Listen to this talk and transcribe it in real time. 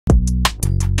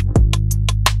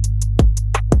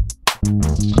Hey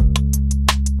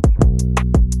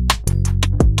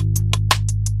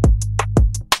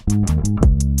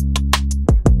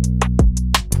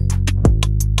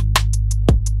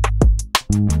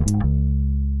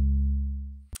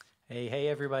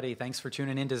everybody, thanks for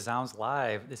tuning in to zZounds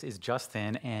Live. This is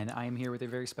Justin, and I am here with a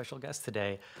very special guest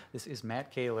today. This is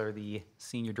Mat Koehler, the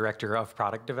Senior Director of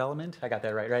Product Development. I got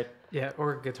that right? Yeah,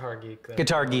 or Guitar Geek.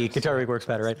 Guitar Geek works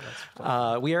better, right?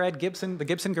 We are at the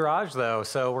Gibson Garage, though,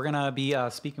 so we're going to be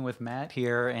speaking with Matt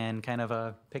here and kind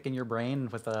of picking your brain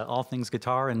with all things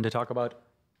guitar and to talk about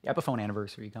the Epiphone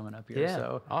anniversary coming up here. Yeah,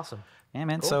 so, awesome. Yeah,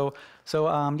 man. Cool.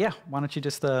 Yeah, why don't you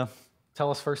just... tell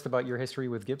us first about your history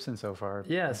with Gibson so far.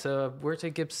 Yeah, so I've worked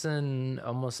at Gibson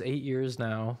almost 8 years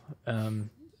now,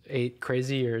 8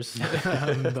 crazy years,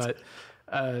 but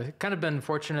kind of been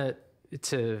fortunate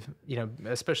to,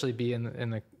 especially be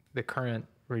in the current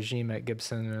regime at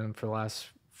Gibson for the last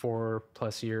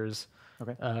 4+ years.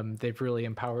 Okay. They've really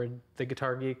empowered the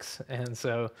guitar geeks, and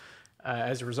so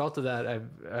as a result of that,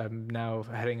 I'm now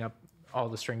heading up all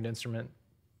the stringed instrument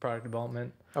product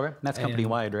development. Okay, that's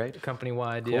company-wide, right?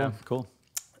 Company-wide, cool, yeah. Cool.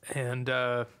 And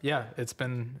yeah, it's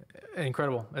been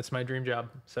incredible. It's my dream job.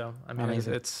 So I mean,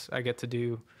 I get to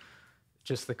do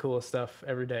just the coolest stuff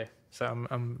every day. So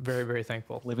I'm very, very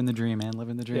thankful. Living the dream, man.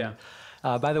 Living the dream.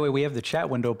 Yeah. By the way, we have the chat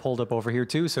window pulled up over here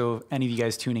too. So if any of you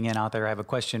guys tuning in out there have a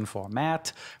question for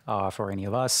Matt, for any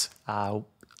of us,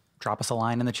 drop us a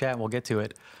line in the chat. We'll get to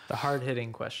it. The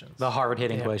hard-hitting questions. The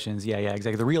hard-hitting questions. Yeah,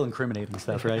 exactly. The real incriminating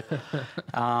stuff, right?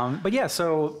 But yeah,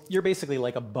 so you're basically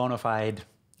like a bona fide,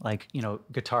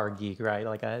 guitar geek,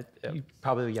 right? You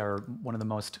probably are one of the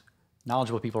most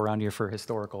knowledgeable people around here for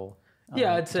historical.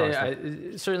 Yeah, I'd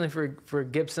say certainly for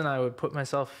Gibson, I would put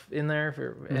myself in there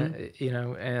for,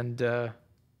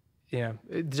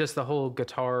 just the whole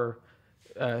guitar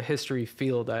history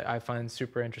field I find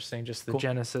super interesting. Just the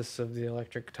genesis of the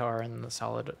electric guitar and the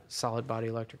solid body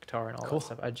electric guitar and all that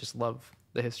stuff. I just love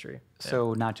the history.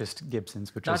 So not just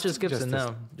Gibsons, but not just Gibson,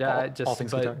 no. Yeah, all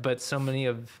things guitar. But so many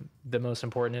of the most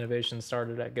important innovations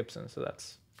started at Gibson. So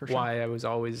that's why I was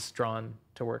always drawn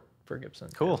to work for Gibson.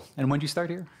 Cool. Yeah. And when did you start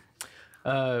here?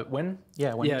 When?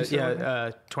 Yeah, when did you start?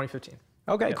 2015.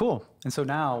 Okay, cool. And so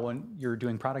now when you're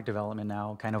doing product development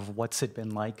now, kind of what's it been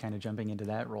like kind of jumping into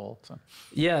that role? So.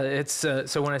 Yeah, it's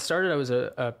so when I started, I was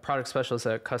a product specialist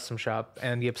at Custom Shop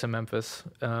and Gibson Memphis.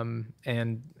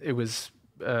 And it was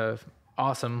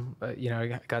awesome.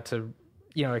 I got to,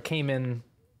 I came in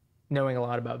knowing a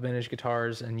lot about vintage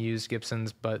guitars and used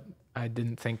Gibsons, but I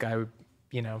didn't think I,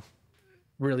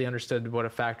 really understood what a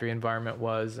factory environment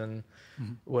was and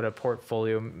what a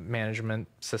portfolio management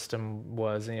system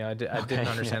was. I didn't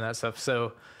understand that stuff.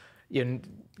 So,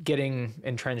 getting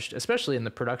entrenched, especially in the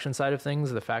production side of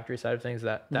things, the factory side of things,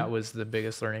 that was the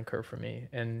biggest learning curve for me.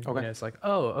 And it's like,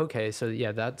 oh, okay, so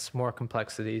yeah, that's more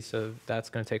complexity. So that's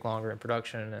going to take longer in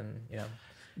production, and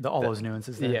all those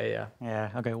nuances there. Yeah.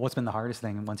 Okay. What's been the hardest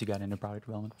thing once you got into product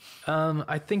development?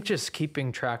 I think just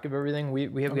keeping track of everything.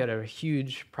 We have got a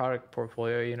huge product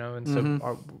portfolio, and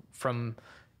so from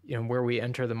where we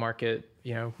enter the market,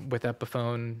 with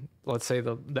Epiphone, let's say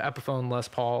the Epiphone Les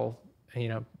Paul,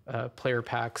 player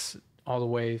packs all the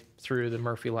way through the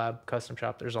Murphy Lab custom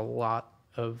shop. There's a lot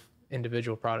of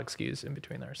individual product SKUs in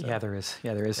between there. So. Yeah, there is.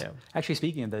 Yeah. Actually,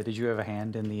 speaking of that, did you have a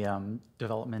hand in the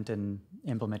development and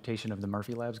implementation of the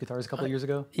Murphy Labs guitars a couple of years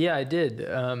ago? Yeah, I did.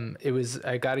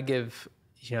 I got to give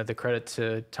the credit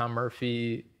to Tom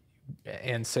Murphy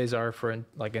and Cesar for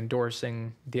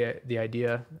endorsing the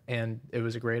idea, and it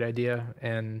was a great idea,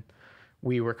 and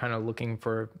we were kind of looking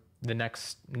for the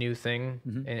next new thing,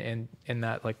 and in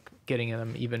that getting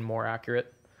them even more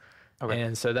accurate. Okay.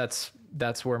 And so that's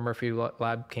where Murphy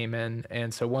Lab came in.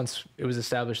 And so once it was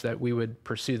established that we would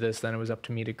pursue this, then it was up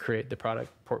to me to create the product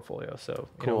portfolio. So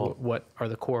what are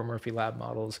the core Murphy Lab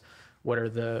models? What are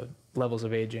the levels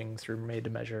of aging through made to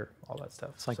measure, all that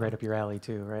stuff. It's right up your alley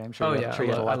too, right? I'm sure you have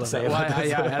a lot to say about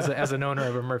that. As an owner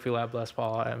of a Murphy Lab Les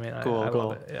Paul, I mean, I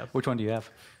love it. Yeah. Which one do you have?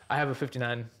 I have a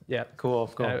 59. Yeah.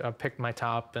 Cool. I picked my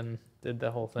top and did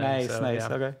the whole thing. Nice. Yeah,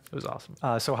 okay. It was awesome.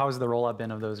 So how's the rollout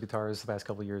been of those guitars the past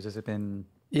couple of years? Has it been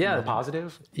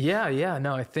positive? Yeah.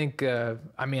 No, I think,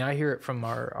 I hear it from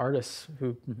our artists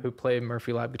who play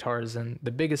Murphy Lab guitars, and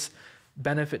the biggest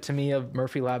benefit to me of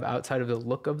Murphy Lab outside of the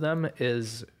look of them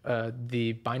is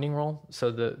the binding roll.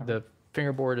 So the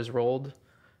fingerboard is rolled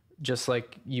just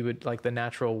like you would, like the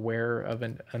natural wear of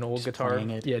an old just guitar.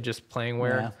 Yeah, just playing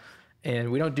wear. Yeah.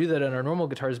 And we don't do that on our normal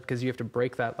guitars because you have to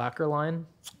break that lacquer line,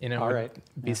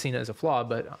 be seen as a flaw.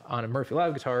 But on a Murphy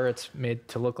Lab guitar, it's made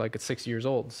to look like it's 6 years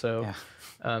old. So,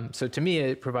 so to me,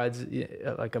 it provides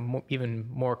like a even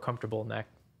more comfortable neck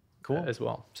as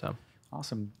well. So.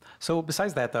 Awesome. So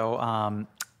besides that, though,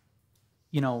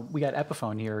 we got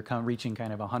Epiphone here reaching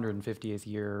kind of 150th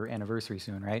year anniversary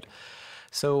soon, right?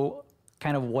 So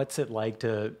kind of what's it like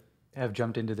to have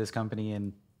jumped into this company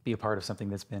and be a part of something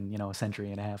that's been, a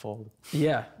century and a half old?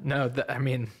 Yeah, no, I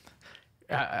mean,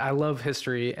 I love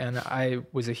history, and I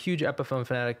was a huge Epiphone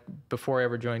fanatic before I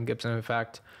ever joined Gibson. In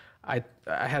fact, I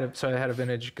had a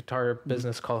vintage guitar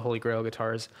business called Holy Grail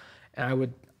Guitars, and I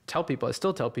would tell people, I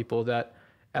still tell people, that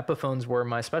Epiphones were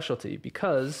my specialty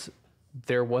because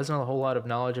there wasn't a whole lot of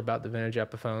knowledge about the vintage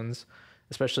Epiphones,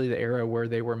 especially the era where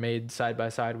they were made side by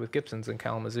side with Gibsons in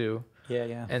Kalamazoo. Yeah,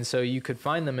 yeah. And so you could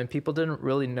find them, and people didn't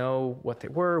really know what they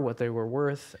were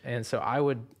worth. And so I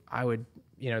would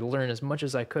learn as much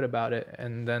as I could about it,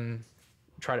 and then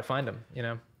try to find them.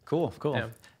 Cool. Yeah.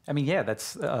 I mean, yeah,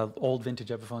 that's old vintage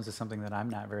Epiphones is something that I'm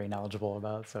not very knowledgeable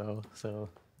about. So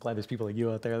glad there's people like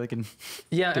you out there that can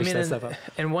dish that stuff up.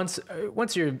 And once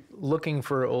you're looking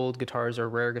for old guitars or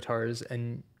rare guitars,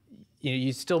 and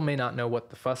you still may not know what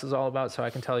the fuss is all about. So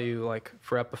I can tell you, like,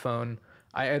 for Epiphone,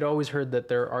 I had always heard that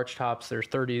their arch tops, their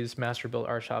 30s master built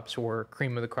arch tops, were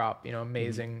cream of the crop,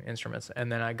 amazing instruments.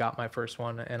 And then I got my first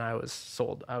one and I was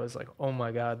sold. I was like, oh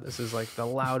my God, this is like the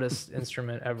loudest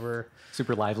instrument ever.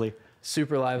 Super lively.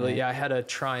 Super lively. Yeah, I had a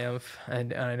Triumph,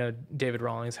 and I know David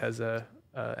Rawlings has an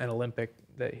Olympic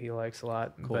that he likes a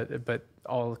lot. Cool. But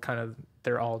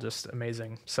they're all just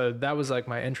amazing. So that was like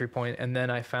my entry point. And then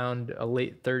I found a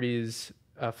late 30s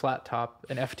flat top,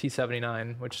 an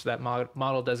FT79, which that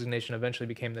model designation eventually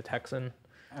became the Texan.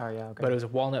 Oh yeah, okay. But it was a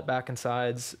walnut back and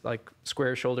sides, like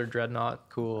square shoulder dreadnought.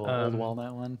 Cool, old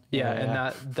walnut one. Yeah,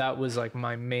 and that was like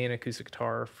my main acoustic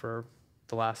guitar for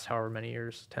the last however many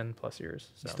years, 10 plus years.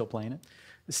 So. You still playing it?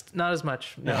 It's not as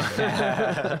much, no.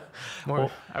 More.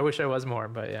 Well, I wish I was more,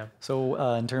 but yeah. So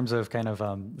in terms of kind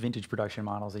of vintage production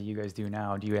models that you guys do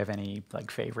now, do you have any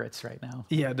like favorites right now?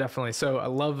 Yeah, definitely. So I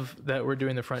love that we're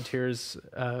doing the Frontiers,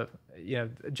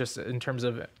 just in terms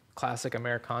of classic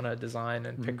Americana design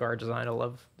and pickguard design. I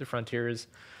love the Frontiers.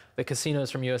 The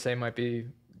Casinos from USA might be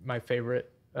my favorite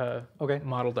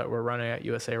model that we're running at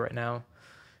USA right now.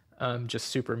 Just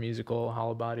super musical,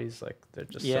 hollow bodies, like they're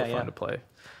just so fun to play.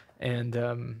 And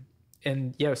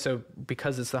so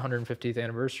because it's the 150th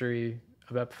anniversary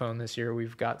of Epiphone this year,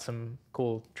 we've got some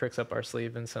cool tricks up our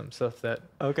sleeve and some stuff that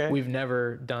we've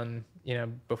never done,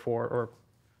 before or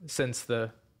since the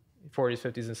 40s,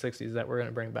 50s, and 60s that we're going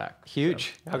to bring back.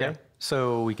 Huge.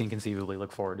 So we can conceivably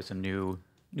look forward to some new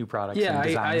products and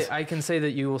designs. I can say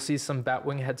that you will see some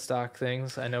Batwing headstock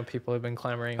things. I know people have been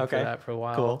clamoring for that for a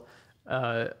while.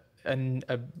 Cool. And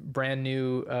a brand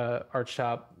new arch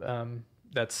top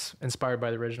that's inspired by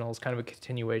the original. Is kind of a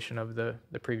continuation of the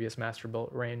previous master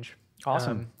built range.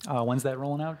 Awesome. When's that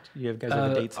rolling out? You guys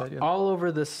have a date set? All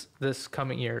over this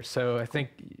coming year. So I think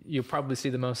you'll probably see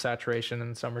the most saturation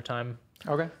in summertime.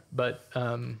 Okay. But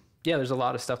there's a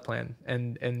lot of stuff planned,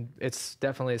 and it's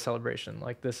definitely a celebration.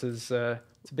 Like this is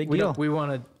it's a big deal. We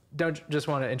don't just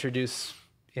want to introduce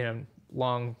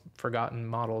long forgotten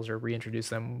models or reintroduce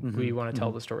them. We want to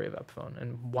tell the story of Epiphone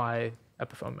and why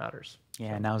Epiphone matters.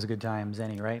 Yeah, now's a good time,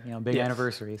 Zenny, right? Big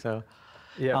anniversary. So,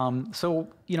 yeah. So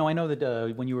I know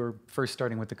that when you were first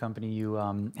starting with the company, you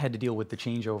had to deal with the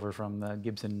changeover from the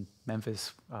Gibson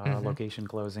Memphis location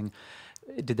closing.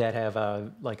 Did that have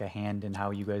a hand in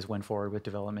how you guys went forward with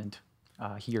development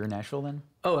here in Nashville then?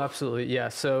 Oh, absolutely. Yeah.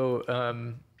 So,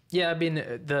 I mean,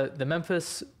 the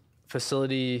Memphis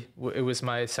facility, it was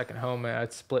my second home.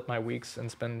 I'd split my weeks and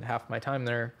spend half my time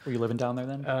there. Were you living down there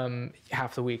then?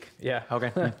 Half the week, yeah.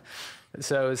 Okay.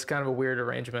 So it's kind of a weird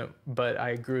arrangement, but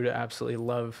I grew to absolutely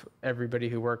love everybody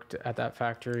who worked at that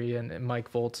factory. And Mike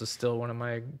Volz is still one of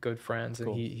my good friends,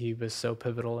 and he was so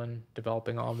pivotal in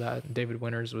developing all of that. And David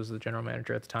Winters was the general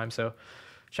manager at the time. So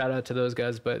shout out to those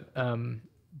guys. But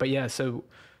yeah, so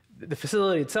the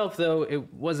facility itself, though,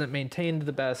 it wasn't maintained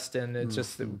the best, and it's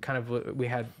just kind of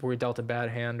we dealt a bad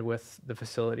hand with the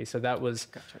facility. So that was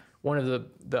one of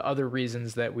the other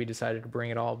reasons that we decided to bring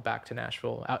it all back to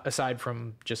Nashville, aside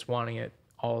from just wanting it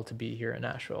all to be here in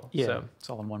Nashville. Yeah, so, it's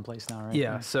all in one place now, right?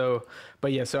 Yeah. So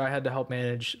I had to help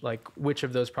manage like which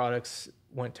of those products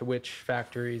went to which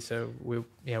factory. So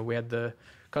we had the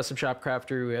custom shop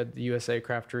craftery, we had the USA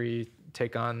craftery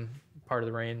take on part of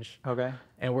the range. Okay.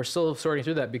 And we're still sorting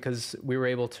through that because we were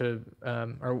able to,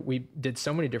 we did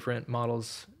so many different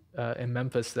models in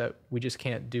Memphis that we just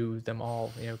can't do them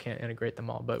all, can't integrate them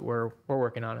all, but we're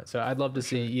working on it. So I'd love to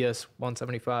see ES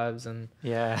 175s and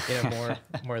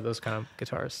more of those kind of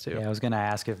guitars too. Yeah, I was going to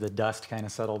ask if the dust kind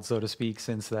of settled, so to speak,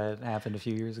 since that happened a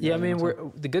few years ago. Yeah, I mean,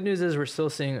 the good news is we're still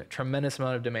seeing a tremendous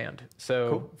amount of demand.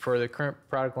 So for the current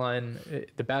product line,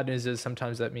 the bad news is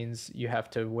sometimes that means you have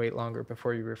to wait longer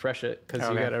before you refresh it because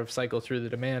you got to cycle through the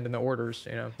demand and the orders,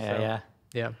 Yeah.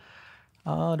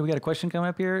 Do we got a question coming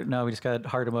up here? No, we just got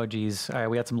heart emojis. All right,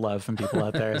 we got some love from people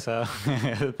out there. So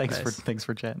thanks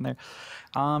for chatting there.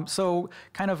 So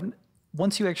kind of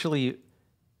once you actually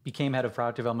became head of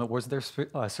product development, was there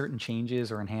certain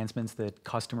changes or enhancements that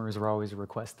customers were always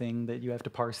requesting that you have to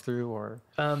parse through, or?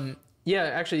 Yeah,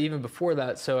 actually, even before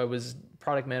that, so I was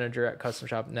product manager at Custom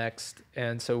Shop Next,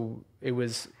 and so it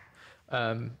was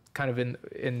kind of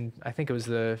in I think it was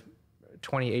the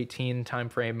 2018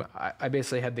 timeframe. I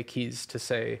basically had the keys to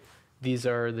say these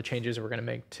are the changes we're going to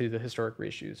make to the historic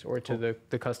reissues or to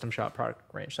the custom shop product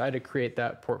range. So I had to create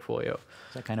that portfolio.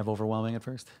 Is that kind of overwhelming at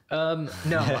first? No,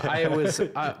 I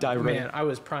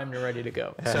was primed and ready to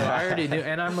go. So I already knew,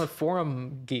 and I'm a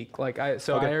forum geek. I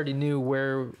already knew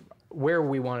where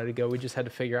we wanted to go. We just had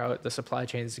to figure out the supply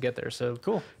chains to get there. So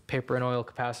paper and oil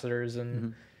capacitors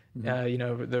and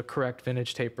the correct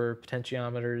vintage taper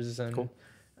potentiometers and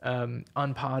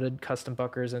unpotted custom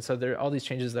buckers. And so there are all these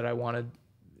changes that I wanted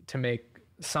to make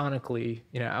sonically,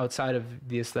 outside of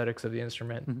the aesthetics of the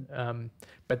instrument.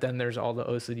 But then there's all the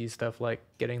OCD stuff, like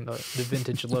getting the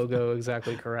vintage logo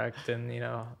exactly correct. And,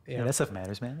 that stuff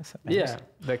matters, man. That stuff matters. Yeah.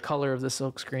 The color of the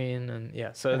silk screen.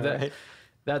 And so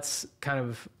that's kind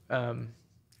of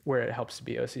where it helps to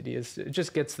be OCD, is it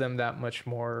just gets them that much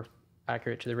more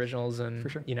accurate to the originals. And, for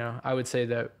sure. I would say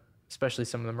that especially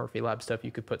some of the Murphy Lab stuff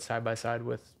you could put side by side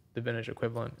with the vintage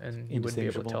equivalent and you wouldn't be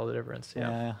able to tell the difference.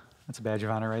 Yeah. That's a badge of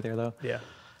honor right there, though. Yeah.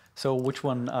 So which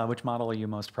model are you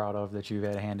most proud of that you've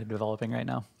had a hand in developing right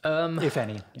now? If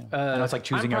any. I know it's like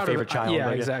choosing your favorite child. Yeah,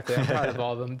 exactly. I'm proud of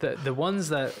all of them. The ones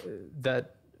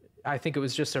that I think it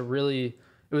was just it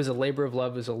was a labor of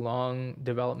love. It was a long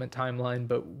development timeline,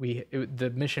 but the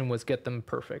mission was get them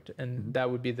perfect. And that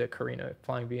would be the Carina,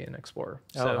 Flying V, and Explorer.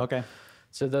 Okay.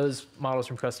 So those models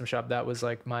from Custom Shop, that was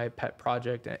like my pet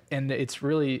project. And it's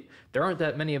really, there aren't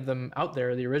that many of them out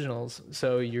there, the originals.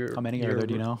 So how many are there,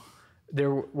 do you know?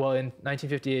 Well, in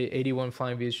 1958, 81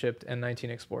 Flying V's shipped and 19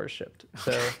 Explorers shipped.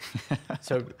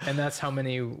 So and that's how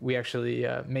many we actually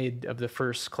made of the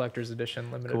first collector's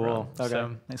edition limited run. Okay.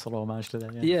 So, nice little homage to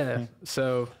that. Yeah.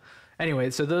 So anyway,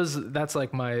 so that's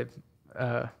like my,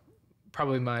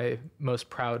 probably my most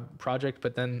proud project,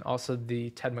 but then also the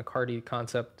Ted McCarty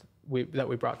concept that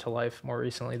we brought to life more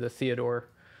recently, the Theodore,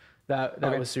 that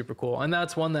was super cool. And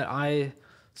that's one that I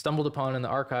stumbled upon in the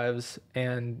archives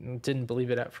and didn't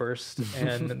believe it at first.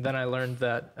 And then I learned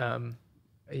that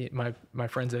my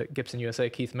friends at Gibson USA,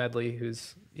 Keith Medley,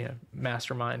 who's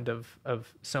mastermind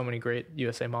of so many great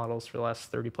USA models for the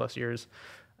last 30 plus years,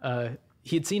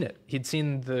 he'd seen it. He'd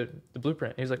seen the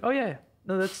blueprint. He was like, oh yeah,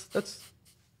 no, that's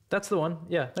the one.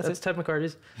 Yeah, that's Ted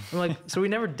McCarty's. I'm like, so we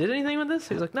never did anything with this?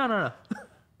 He was like, no.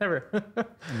 Never.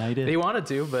 And I did. He wanted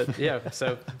to, but yeah.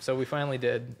 So we finally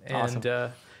did, and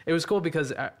awesome. It was cool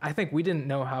because I think we didn't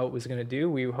know how it was going to do.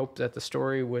 We hoped that the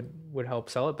story would help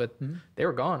sell it, but they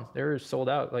were gone. They were sold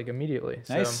out like immediately.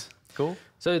 Nice, cool.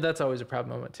 So that's always a proud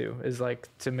moment too. Is like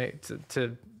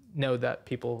to know that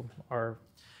people are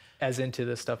as into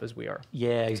this stuff as we are.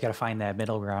 Yeah, he's got to find that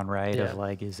middle ground, right? Yeah. Of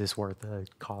like, is this worth the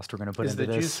cost we're going to put into this?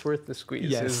 Is the juice worth the squeeze?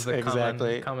 Yes, is the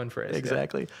exactly. Common phrase.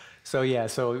 Exactly. Yeah.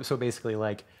 So basically,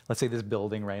 like, let's say this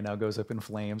building right now goes up in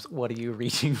flames. What are you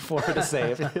reaching for to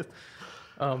save?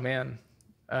 Oh man,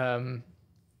 I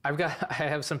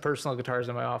have some personal guitars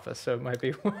in my office, so it might be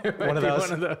one of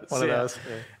those.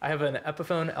 Yeah. I have an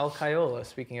Epiphone El Caiola.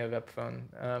 Speaking of Epiphone,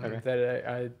 that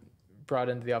I brought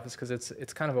into the office because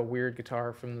it's kind of a weird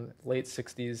guitar from the late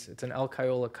 60s. It's an El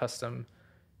Caiola custom.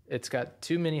 It's got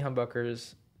two mini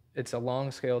humbuckers. It's a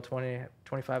long scale,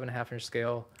 25 and a half inch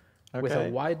scale with a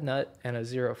wide nut and a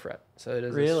 0 fret. So it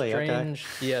is really a strange,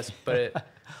 yes, but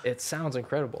it sounds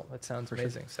incredible. It sounds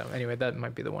amazing. So anyway, that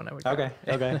might be the one I would go.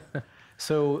 Okay.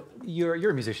 So you're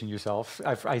a musician yourself.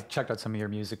 I checked out some of your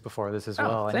music before this as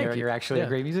well, and you're actually a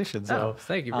great musician. So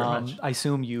thank you very much. I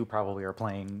assume you probably are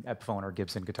playing Epiphone or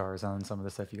Gibson guitars on some of the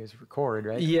stuff you guys record,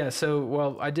 right? Yeah.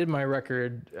 So I did my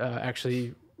record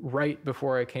actually right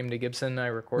before I came to Gibson. I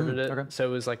recorded it. Okay. So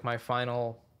it was like my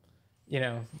final,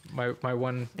 my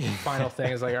one final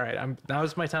thing is like, all right, now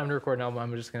is my time to record an album.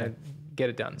 I'm just gonna get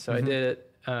it done. So I did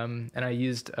it, and I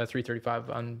used a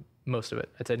 335 on most of it.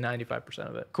 I'd say 95%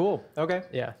 of it. Cool. Okay.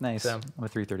 Yeah. Nice. So, I'm a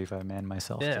 335 man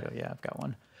myself too. Yeah, I've got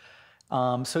one.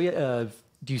 So yeah,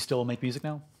 do you still make music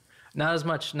now? Not as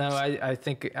much. No, I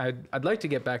think I'd like to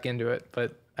get back into it,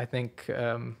 but I think,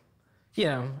 you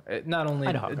know, not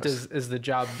only does the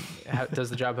job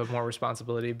have more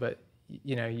responsibility, but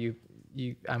you know,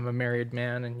 I'm a married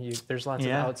man, and there's lots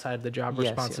of outside the job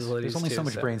responsibilities. There's only too, so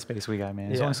much brain space we got, man.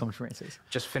 There's only so much brain space.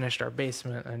 Just finished our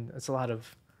basement, and it's a lot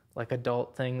of like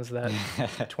adult things that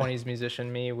 20s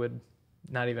musician me would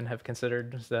not even have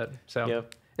considered. So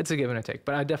it's a give and a take,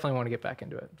 but I definitely want to get back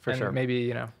into it. For sure. Maybe,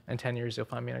 you know, in 10 years you'll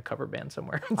find me in a cover band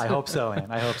somewhere. I hope so, man.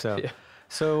 I hope so. Yeah.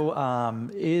 So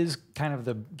is kind of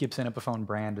the Gibson Epiphone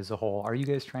brand as a whole, are you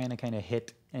guys trying to kind of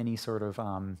hit any sort of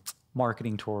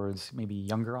marketing towards maybe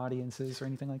younger audiences or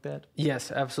anything like that? Yes,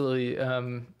 absolutely.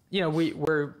 You know,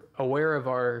 we're aware of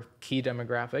our key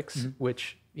demographics,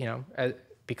 which, you know,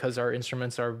 because our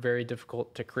instruments are very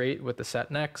difficult to create with the set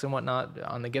necks and whatnot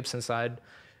on the Gibson side,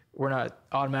 we're not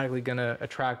automatically going to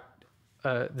attract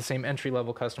the same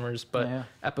entry-level customers, but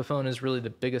Epiphone is really the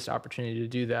biggest opportunity to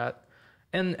do that.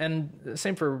 And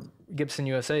same for Gibson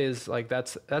USA is like,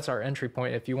 that's our entry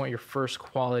point. If you want your first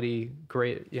quality,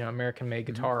 great, you know, American-made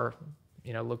guitar,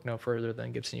 you know, look no further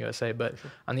than Gibson USA. But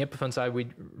on the Epiphone side, we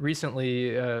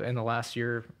recently, in the last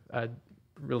year,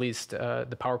 released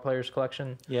the Power Players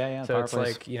collection. So it's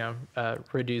like, you know,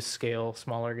 reduced scale,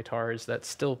 smaller guitars that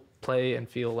still play and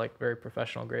feel like very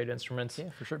professional grade instruments. Yeah,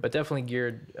 for sure. But definitely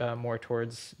geared more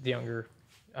towards the younger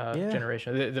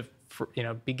generation, the you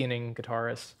know, beginning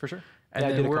guitarists. For sure. And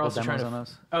then we're also trying to on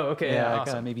those. Oh, okay. Yeah, like,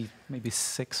 awesome. maybe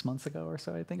 6 months ago or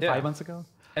so, I think. 5 months ago.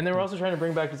 And then we're also trying to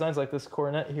bring back designs like this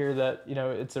cornet here that, you know,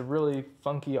 it's a really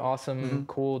funky, awesome,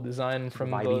 cool design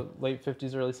from the late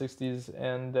 50s, early 60s.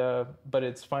 And, but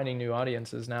it's finding new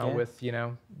audiences now with, you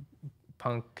know,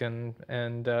 punk and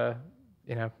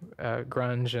you know,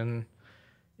 grunge and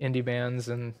indie bands.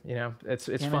 And, you know, it's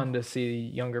fun to see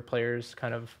younger players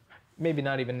kind of maybe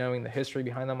not even knowing the history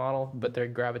behind the model, but they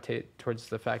gravitate towards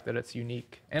the fact that it's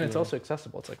unique. And it's also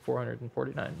accessible. It's like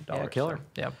 $449. Yeah, killer.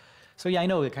 So, So yeah, I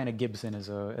know that kind of Gibson as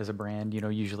a brand, you know,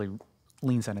 usually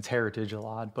leans on its heritage a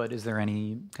lot, but is there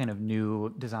any kind of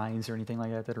new designs or anything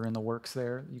like that are in the works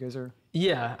there? You guys are?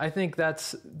 Yeah, I think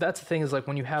that's the thing is like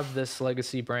when you have this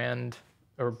legacy brand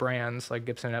or brands like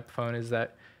Gibson and Epiphone is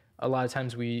that a lot of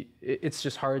times it's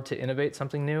just hard to innovate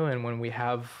something new. And when we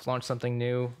have launched something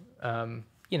new,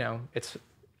 you know, it's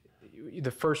the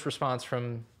first response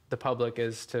from the public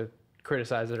is to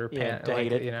criticize it or to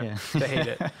hate it, you know, to hate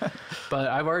it. But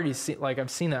I've already seen, like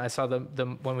I've seen that. I saw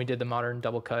the when we did the modern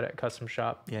double cut at Custom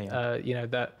Shop. You know,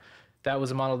 that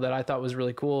was a model that I thought was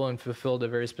really cool and fulfilled a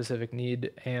very specific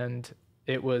need, and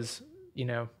it was, you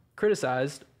know,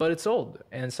 criticized, but it sold.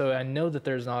 And so I know that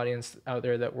there's an audience out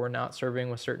there that we're not serving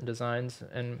with certain designs,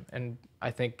 and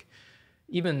I think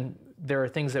even there are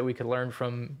things that we could learn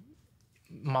from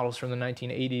models from the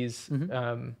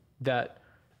 1980s that,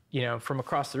 you know, from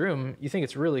across the room, you think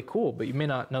it's really cool, but you may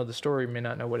not know the story, you may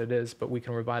not know what it is, but we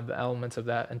can revive the elements of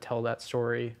that and tell that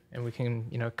story, and we can,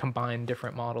 you know, combine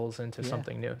different models into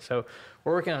something new. So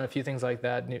we're working on a few things like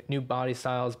that, new body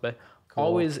styles, but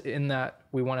always in that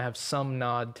we want to have some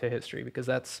nod to history, because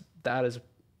that is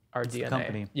our DNA. The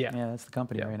company. Yeah, that's the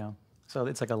company right now. So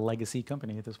it's like a legacy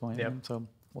company at this point. So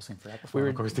we'll see for Epiphone. We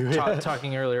were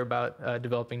talking earlier about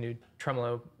developing new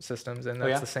tremolo systems, and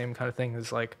that's the same kind of thing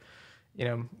as like, you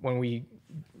know, when we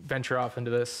venture off into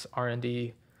this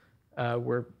R&D,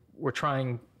 we're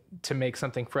trying to make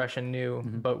something fresh and new,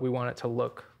 but we want it to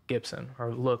look Gibson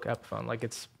or look Epiphone, like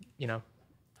it's, you know,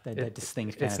 that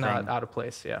distinct kind it's of not thing. out of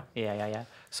place. Yeah.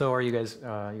 So are you guys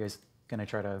gonna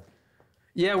try to?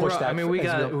 Yeah,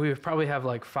 we probably have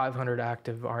like 500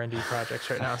 active R&D projects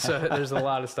right now, so there's a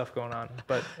lot of stuff going on.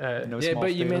 But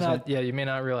you may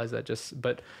not realize that.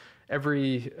 But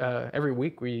every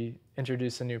week we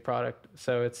introduce a new product,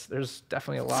 so there's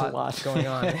definitely a lot going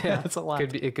on. Yeah, it's a lot.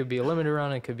 It could be a limited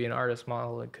run, it could be an artist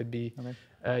model, it could be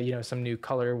you know, some new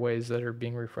colorways that are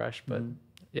being refreshed. But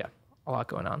yeah, a lot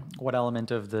going on. What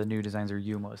element of the new designs are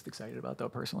you most excited about, though,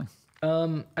 personally?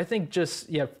 I think just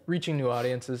reaching new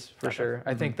audiences for sure.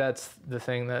 I think that's the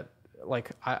thing that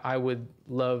like I would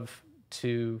love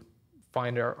to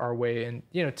find our way in,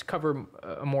 you know, to cover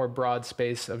a more broad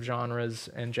space of genres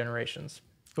and generations.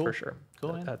 For sure.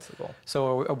 Cool. That's the goal.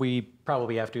 So we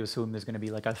probably have to assume there's going to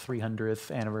be like a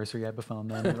 300th anniversary Epiphone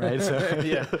then, right? So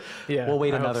yeah. We'll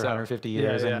wait another 150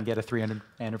 years and get a 300th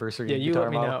anniversary. Yeah, you guitar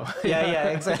let me model. know. Yeah,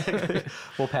 exactly.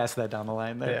 We'll pass that down the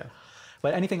line there. Yeah.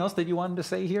 But anything else that you wanted to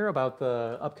say here about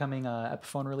the upcoming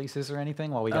Epiphone releases or anything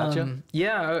while we got you?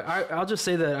 Yeah, I'll just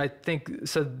say that I think,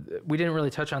 so we didn't really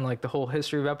touch on like the whole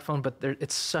history of Epiphone, but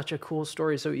it's such a cool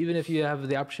story. So even if you have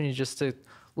the opportunity just to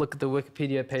look at the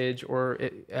Wikipedia page, or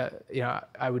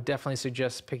I would definitely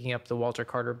suggest picking up the Walter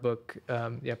Carter book,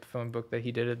 the Epiphone book that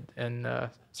he did in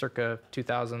circa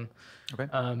 2000.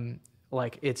 Okay.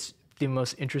 Like, it's the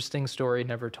most interesting story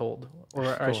never told,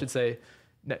 or I should say,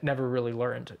 never really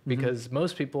learned, because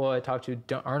most people I talk to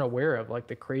aren't aware of like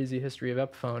the crazy history of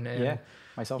Epiphone. And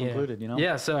myself included,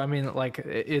 Yeah, so I mean, like,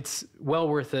 it's well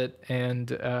worth it.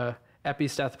 And Epi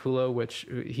Stathopoulos, which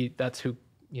that's who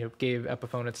gave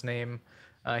Epiphone its name.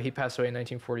 He passed away in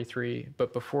 1943,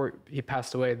 but before he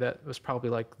passed away, that was probably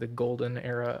like the golden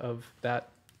era of that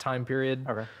time period.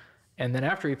 Okay. And then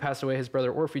after he passed away, his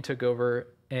brother Orphy took over,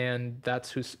 and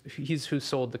he's who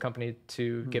sold the company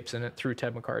to Gibson through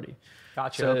Ted McCarty.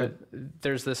 Gotcha. So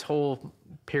there's this whole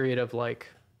period of like,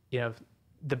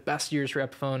 the best years for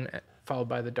Epiphone, followed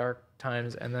by the dark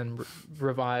times, and then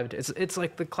revived. It's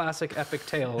like the classic epic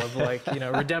tale of like,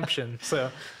 redemption. So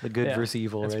the good versus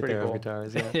evil right there cool. of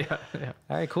guitars. Yeah.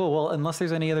 All right, cool. Well, unless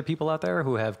there's any other people out there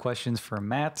who have questions for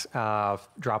Matt,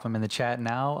 drop them in the chat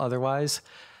now. Otherwise,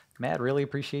 Matt, really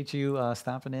appreciate you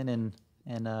stopping in and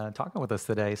talking with us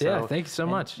today. So, yeah, thank you so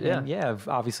much. And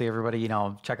obviously everybody,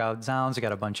 check out zZounds. We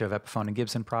got a bunch of Epiphone and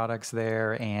Gibson products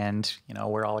there, and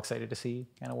we're all excited to see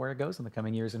kind of where it goes in the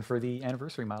coming years and for the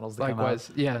anniversary models that Likewise.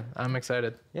 come out. Yeah, I'm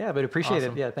excited. Yeah, but appreciate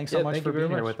it. Yeah, thanks so much for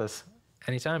being here with us.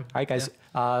 Anytime. All right, guys.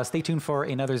 Stay tuned for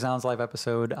another zZounds Live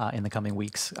episode in the coming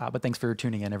weeks. But thanks for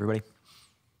tuning in, everybody.